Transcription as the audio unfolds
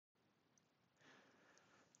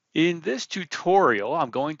In this tutorial, I'm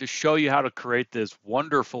going to show you how to create this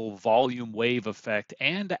wonderful volume wave effect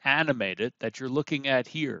and animate it that you're looking at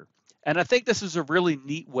here. And I think this is a really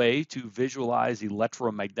neat way to visualize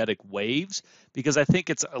electromagnetic waves because I think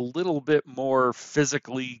it's a little bit more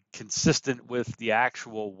physically consistent with the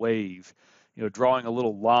actual wave. You know, drawing a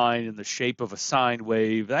little line in the shape of a sine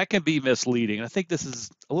wave, that can be misleading. I think this is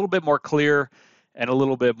a little bit more clear and a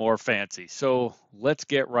little bit more fancy. So let's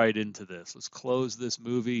get right into this. Let's close this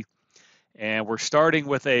movie. And we're starting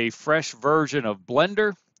with a fresh version of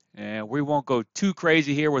Blender. And we won't go too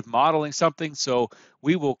crazy here with modeling something. So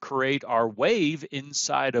we will create our wave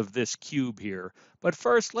inside of this cube here. But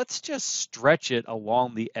first, let's just stretch it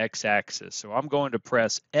along the x-axis. So I'm going to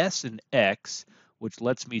press S and X, which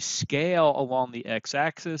lets me scale along the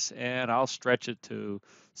x-axis, and I'll stretch it to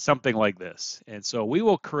something like this. And so we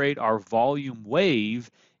will create our volume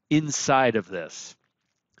wave inside of this.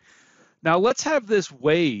 Now let's have this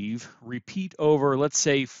wave repeat over, let's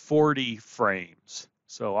say 40 frames.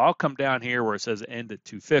 So I'll come down here where it says end at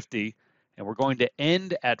 250, and we're going to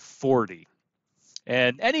end at 40.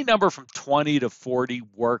 And any number from 20 to 40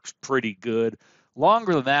 works pretty good.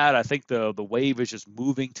 Longer than that, I think the wave is just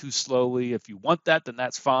moving too slowly. If you want that, then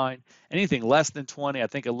that's fine. Anything less than 20, I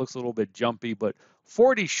think it looks a little bit jumpy, but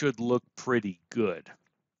 40 should look pretty good.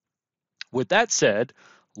 With that said,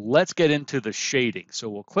 let's get into the shading. So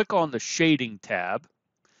we'll click on the shading tab,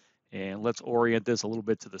 and let's orient this a little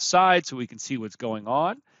bit to the side so we can see what's going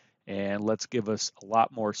on. And let's give us a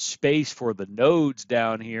lot more space for the nodes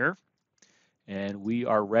down here. And we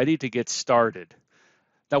are ready to get started.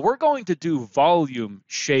 Now we're going to do volume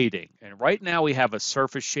shading. And right now we have a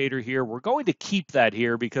surface shader here. We're going to keep that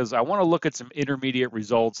here because I want to look at some intermediate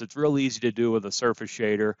results. It's real easy to do with a surface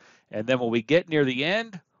shader. And then when we get near the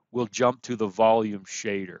end, we'll jump to the volume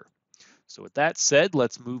shader. So with that said,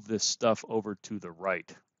 let's move this stuff over to the right.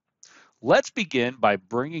 Let's begin by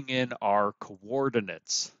bringing in our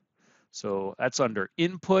coordinates. So that's under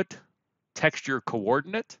Input, Texture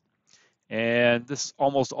Coordinate. And this is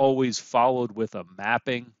almost always followed with a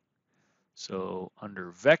mapping. So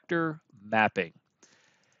under Vector, Mapping.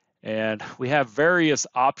 And we have various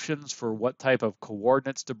options for what type of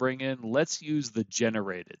coordinates to bring in. Let's use the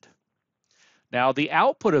generated. Now the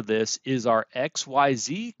output of this is our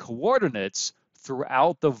XYZ coordinates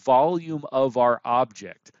throughout the volume of our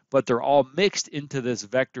object, but they're all mixed into this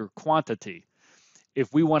vector quantity.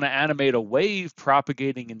 If we want to animate a wave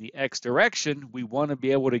propagating in the X direction, we want to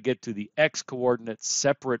be able to get to the X coordinates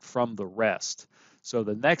separate from the rest. So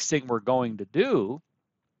the next thing we're going to do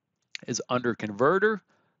is under Converter,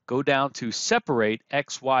 go down to Separate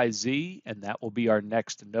XYZ, and that will be our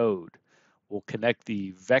next node. We'll connect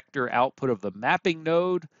the vector output of the mapping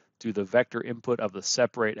node to the vector input of the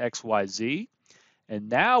separate XYZ. And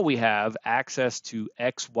now we have access to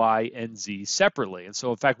X, Y, and Z separately. And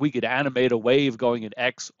so in fact, we could animate a wave going in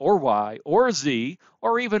X or Y or Z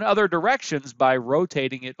or even other directions by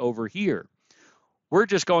rotating it over here. We're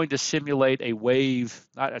just going to simulate a wave,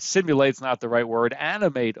 simulate's not the right word,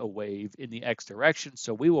 animate a wave in the X direction.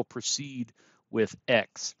 So we will proceed with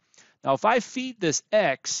X. Now, if I feed this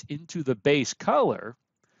X into the base color,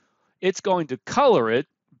 it's going to color it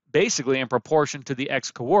basically in proportion to the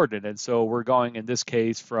X coordinate. And so we're going, in this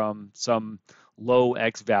case, from some low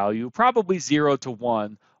X value, probably 0 to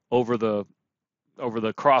 1 over the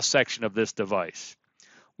cross section of this device.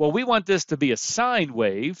 Well, we want this to be a sine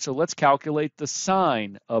wave, so let's calculate the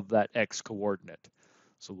sine of that X coordinate.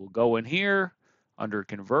 So we'll go in here under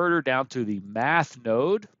Converter down to the Math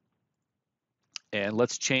node. And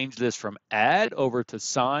let's change this from add over to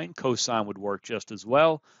sine. Cosine would work just as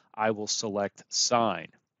well. I will select sine.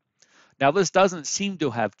 Now this doesn't seem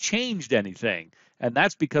to have changed anything, and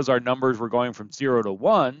that's because our numbers were going from 0 to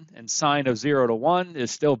 1, and sine of 0 to 1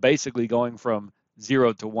 is still basically going from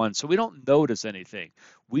 0 to 1, so we don't notice anything.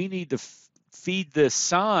 We need to feed this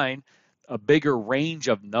sine a bigger range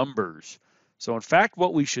of numbers. So in fact,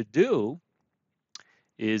 what we should do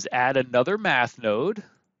is add another math node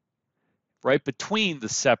right between the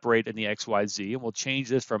separate and the XYZ, and we'll change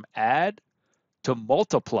this from add to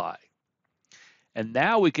multiply. And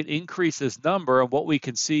now we can increase this number, and what we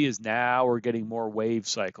can see is now we're getting more wave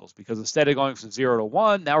cycles, because instead of going from 0 to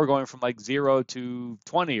 1, now we're going from like 0 to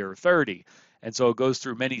 20 or 30. And so it goes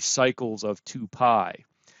through many cycles of 2 pi.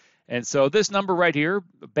 And so this number right here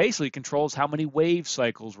basically controls how many wave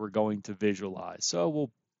cycles we're going to visualize. So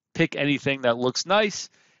we'll pick anything that looks nice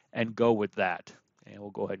and go with that. And we'll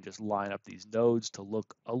go ahead and just line up these nodes to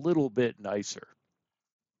look a little bit nicer.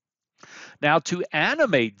 Now, to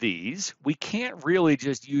animate these, we can't really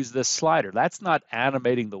just use this slider. That's not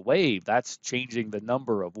animating the wave. That's changing the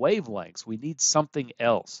number of wavelengths. We need something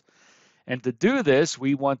else. And to do this,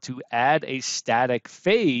 we want to add a static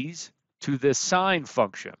phase to this sine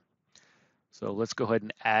function. So let's go ahead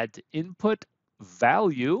and add to input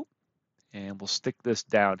value, and we'll stick this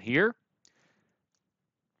down here.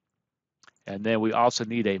 And then we also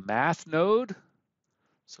need a math node.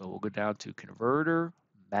 So we'll go down to converter,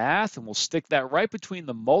 math, and we'll stick that right between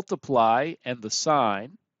the multiply and the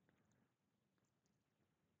sine.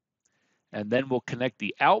 And then we'll connect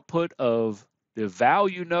the output of the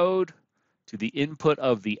value node to the input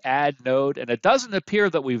of the add node. And it doesn't appear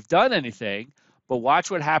that we've done anything, but watch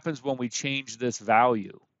what happens when we change this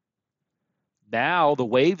value. Now the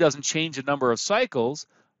wave doesn't change the number of cycles,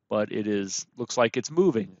 but looks like it's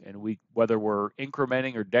moving. And whether we're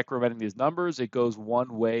incrementing or decrementing these numbers, it goes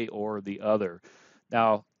one way or the other.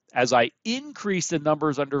 Now, as I increase the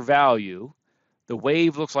numbers under value, the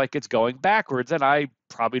wave looks like it's going backwards, and I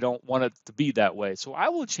probably don't want it to be that way. So I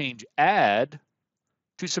will change add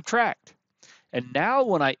to subtract. And now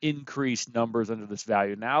when I increase numbers under this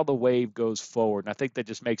value, now the wave goes forward. And I think that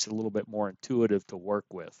just makes it a little bit more intuitive to work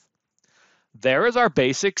with. There is our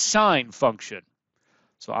basic sine function.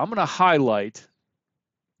 So I'm going to highlight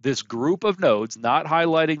this group of nodes, not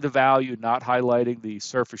highlighting the value, not highlighting the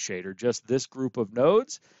surface shader, just this group of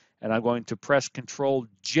nodes. And I'm going to press Control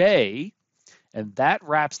J, and that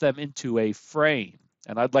wraps them into a frame.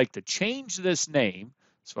 And I'd like to change this name.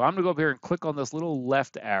 So I'm going to go up here and click on this little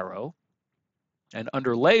left arrow. And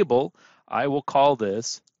under label, I will call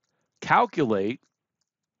this calculate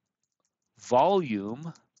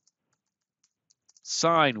volume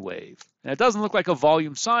sine wave. And it doesn't look like a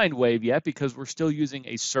volume sine wave yet because we're still using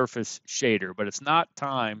a surface shader, but it's not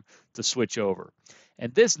time to switch over.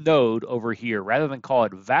 And this node over here, rather than call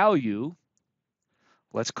it value,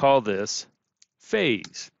 let's call this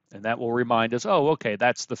phase. And that will remind us, oh, okay,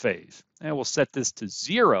 that's the phase. And we'll set this to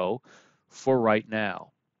 0 for right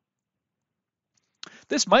now.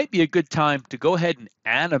 This might be a good time to go ahead and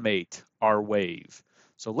animate our wave.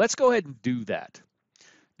 So let's go ahead and do that.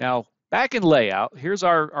 Now, back in layout, here's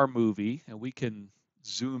our movie, and we can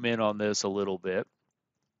zoom in on this a little bit.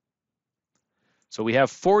 So we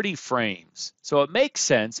have 40 frames. So it makes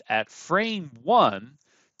sense at frame 1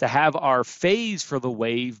 to have our phase for the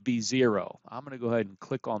wave be 0. I'm going to go ahead and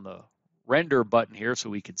click on the render button here so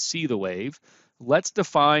we can see the wave. Let's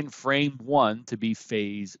define frame 1 to be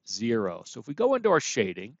phase 0. So if we go into our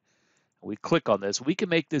shading, and we click on this, we can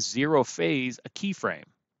make this 0 phase a keyframe.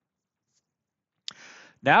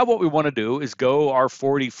 Now what we want to do is go our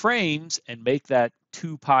 40 frames and make that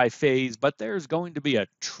 2 pi phase, but there's going to be a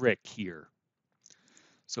trick here.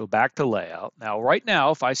 So back to layout. Now, right now,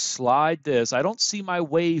 if I slide this, I don't see my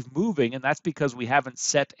wave moving, and that's because we haven't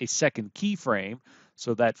set a second keyframe,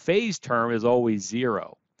 so that phase term is always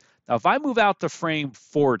 0. Now, if I move out to frame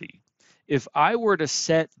 40, if I were to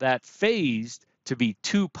set that phase to be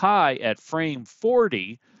 2 pi at frame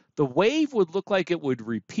 40, the wave would look like it would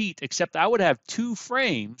repeat, except I would have 2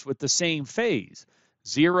 frames with the same phase,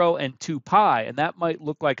 0 and 2 pi, and that might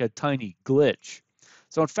look like a tiny glitch.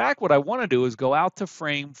 So in fact, what I want to do is go out to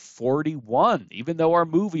frame 41, even though our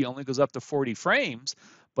movie only goes up to 40 frames,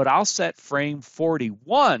 but I'll set frame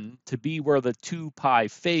 41 to be where the 2 pi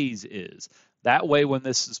phase is. That way, when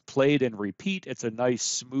this is played and repeat, it's a nice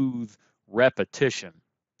smooth repetition.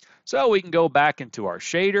 So we can go back into our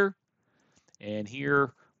shader, and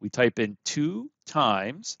here we type in 2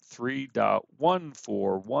 times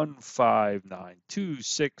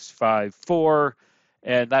 3.141592654,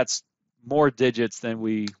 and that's more digits than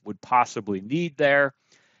we would possibly need there.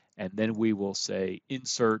 And then we will say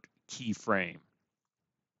insert keyframe.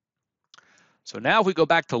 So now if we go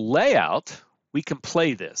back to layout, we can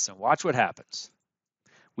play this and watch what happens.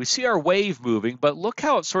 We see our wave moving, but look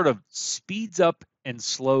how it sort of speeds up and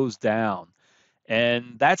slows down.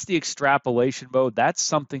 And that's the extrapolation mode. That's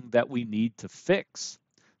something that we need to fix.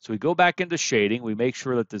 So we go back into shading. We make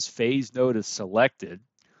sure that this phase node is selected.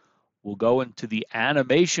 We'll go into the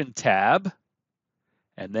animation tab,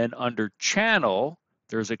 and then under channel,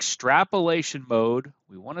 there's extrapolation mode.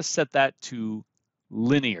 We want to set that to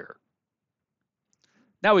linear.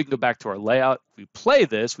 Now we can go back to our layout. If we play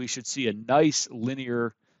this, we should see a nice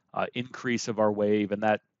linear increase of our wave, and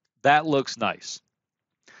that looks nice.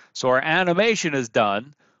 So our animation is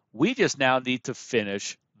done. We just now need to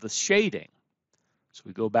finish the shading. So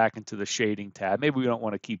we go back into the shading tab. Maybe we don't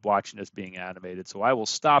want to keep watching this being animated. So I will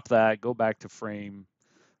stop that, go back to frame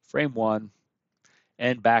 1,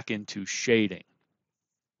 and back into shading.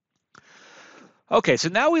 Okay, so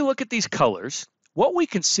now we look at these colors. what we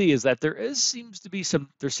can see is that seems to be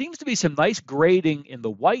some nice grading in the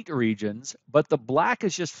white regions, but the black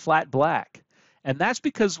is just flat black. And that's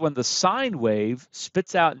because when the sine wave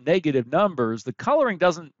spits out negative numbers, the coloring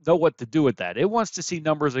doesn't know what to do with that. It wants to see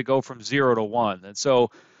numbers that go from 0 to 1. And so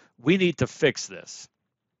we need to fix this.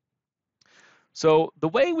 So the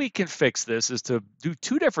way we can fix this is to do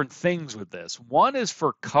two different things with this. One is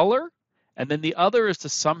for color, and then the other is to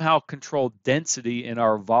somehow control density in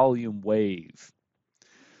our volume wave.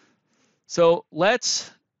 So let's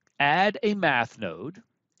add a math node,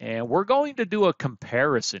 and we're going to do a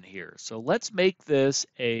comparison here. So let's make this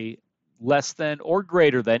a less than or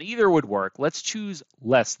greater than. Either would work. Let's choose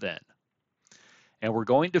less than. And we're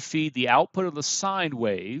going to feed the output of the sine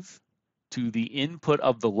wave to the input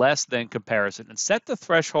of the less than comparison and set the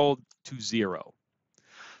threshold to 0.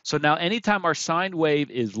 So now anytime our sine wave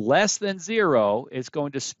is less than 0, it's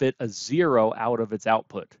going to spit a 0 out of its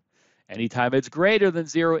output. Anytime it's greater than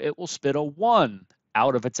 0, it will spit a 1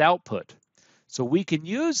 out of its output. So we can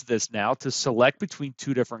use this now to select between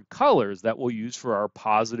two different colors that we'll use for our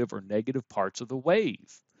positive or negative parts of the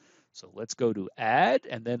wave. So let's go to Add,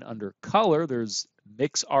 and then under Color, there's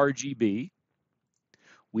Mix RGB.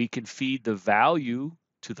 We can feed the value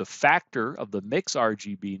to the factor of the Mix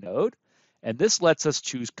RGB node, and this lets us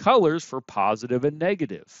choose colors for positive and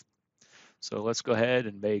negative. So let's go ahead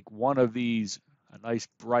and make one of these a nice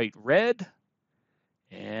bright red,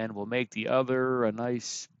 and we'll make the other a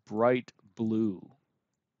nice bright blue.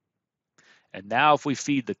 And now if we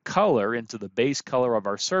feed the color into the base color of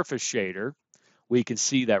our surface shader, we can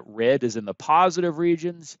see that red is in the positive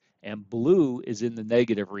regions and blue is in the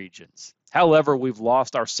negative regions. However, we've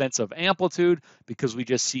lost our sense of amplitude because we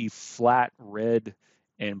just see flat red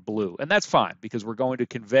and blue. And that's fine because we're going to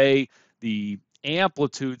convey the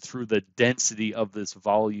amplitude through the density of this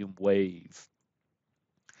volume wave.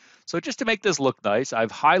 So just to make this look nice,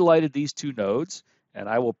 I've highlighted these two nodes, and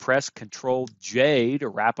I will press Control J to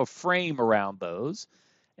wrap a frame around those.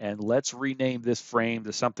 And let's rename this frame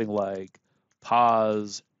to something like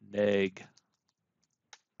pos neg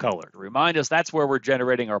color. To remind us, that's where we're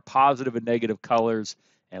generating our positive and negative colors,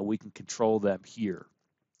 and we can control them here.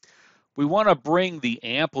 We want to bring the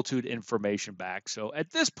amplitude information back. So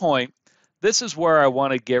at this point, this is where I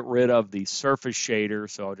want to get rid of the surface shader.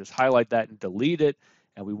 So I'll just highlight that and delete it.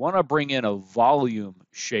 And we want to bring in a volume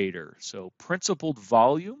shader. So principled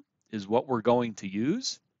volume is what we're going to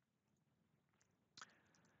use.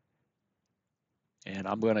 And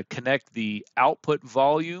I'm going to connect the output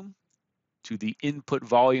volume to the input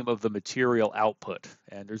volume of the material output.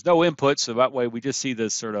 And there's no input, so that way we just see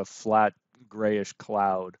this sort of flat grayish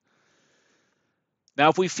cloud. Now,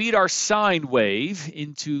 if we feed our sine wave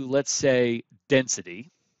into, let's say,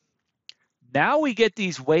 density, now we get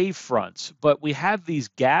these wave fronts, but we have these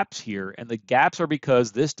gaps here, and the gaps are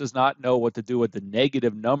because this does not know what to do with the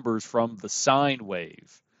negative numbers from the sine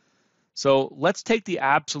wave. So let's take the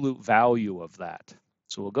absolute value of that.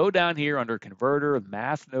 So we'll go down here under Converter,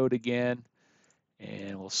 Math Node again,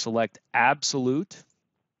 and we'll select Absolute.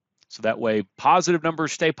 So that way positive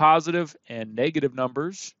numbers stay positive and negative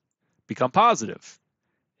numbers become positive.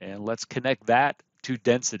 And let's connect that to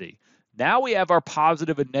density. Now we have our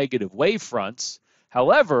positive and negative wave fronts.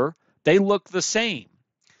 However, they look the same.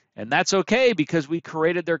 And that's okay because we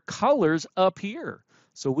created their colors up here.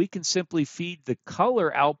 So we can simply feed the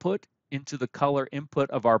color output into the color input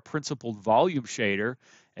of our principled volume shader.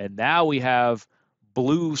 And now we have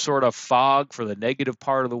blue sort of fog for the negative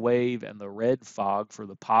part of the wave and the red fog for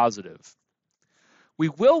the positive. We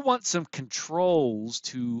will want some controls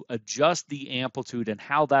to adjust the amplitude and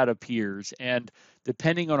how that appears. And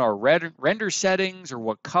depending on our render settings or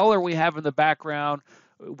what color we have in the background,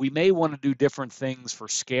 we may want to do different things for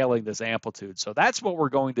scaling this amplitude. So that's what we're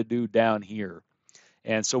going to do down here.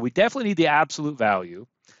 And so we definitely need the absolute value.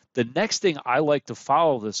 The next thing I like to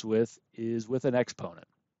follow this with is with an exponent.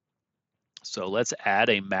 So let's add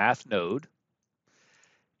a math node,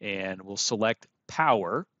 and we'll select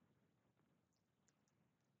power.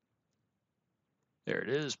 There it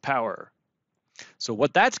is, power. So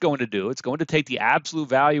what that's going to do, it's going to take the absolute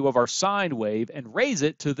value of our sine wave and raise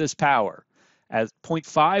it to this power. At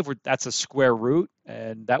 0.5, that's a square root,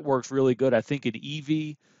 and that works really good. I think in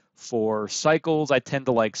EV for cycles, I tend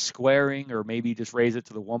to like squaring or maybe just raise it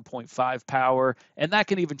to the 1.5 power. And that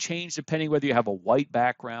can even change depending whether you have a white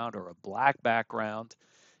background or a black background.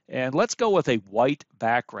 And let's go with a white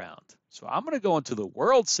background. So I'm going to go into the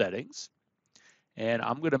world settings, and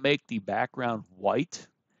I'm going to make the background white.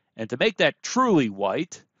 And to make that truly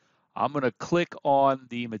white, I'm going to click on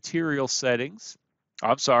the material settings.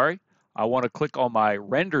 I'm sorry, I want to click on my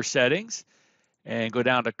render settings and go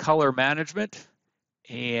down to color management.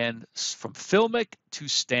 and from filmic to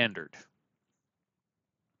standard.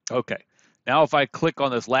 Okay, now if I click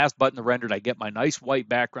on this last button to render, I get my nice white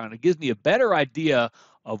background. It gives me a better idea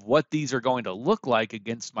of what these are going to look like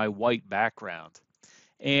against my white background.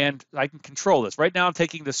 And I can control this. Right now I'm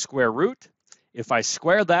taking the square root. If I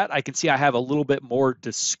square that, I can see I have a little bit more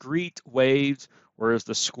discrete waves, whereas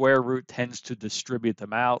the square root tends to distribute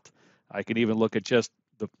them out. I can even look at just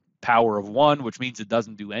the power of 1, which means it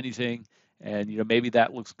doesn't do anything. And maybe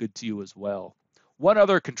that looks good to you as well. One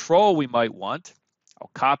other control we might want,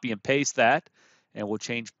 I'll copy and paste that, and we'll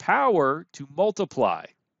change power to multiply.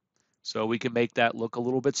 So we can make that look a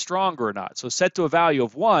little bit stronger or not. So set to a value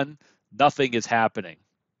of 1, nothing is happening.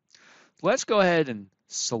 Let's go ahead and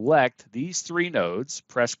select these 3 nodes,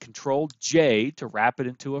 press Control J to wrap it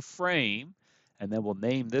into a frame, and then we'll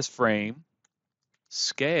name this frame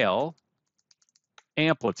Scale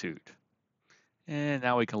Amplitude. And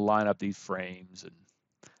now we can line up these frames, and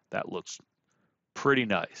that looks pretty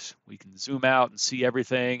nice. We can zoom out and see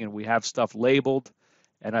everything, and we have stuff labeled,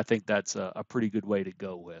 and I think that's a pretty good way to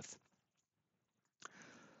go with.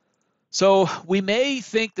 So we may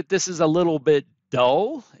think that this is a little bit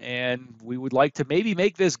dull, and we would like to maybe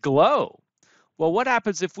make this glow. Well, what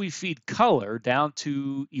happens if we feed color down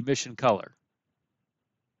to emission color?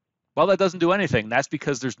 Well, that doesn't do anything. That's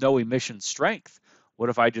because there's no emission strength. What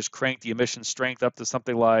if I just crank the emission strength up to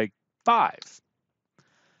something like 5?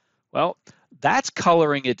 Well, that's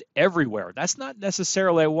coloring it everywhere. That's not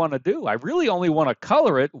necessarily what I want to do. I really only want to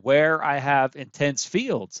color it where I have intense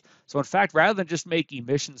fields. So in fact, rather than just make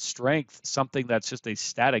emission strength something that's just a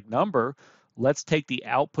static number, let's take the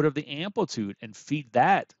output of the amplitude and feed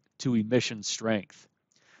that to emission strength.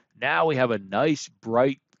 Now we have a nice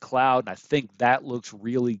bright cloud, and I think that looks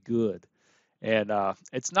really good. And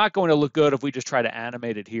it's not going to look good if we just try to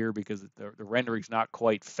animate it here because the rendering's not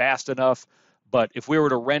quite fast enough. But if we were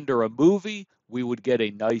to render a movie, we would get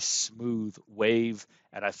a nice smooth wave,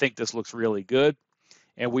 and I think this looks really good.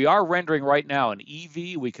 And we are rendering right now an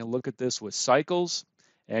EV. We can look at this with cycles.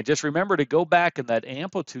 And just remember to go back in that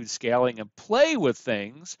amplitude scaling and play with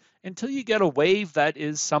things until you get a wave that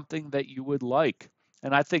is something that you would like.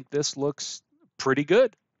 And I think this looks pretty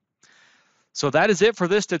good. So that is it for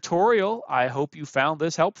this tutorial. I hope you found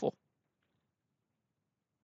this helpful.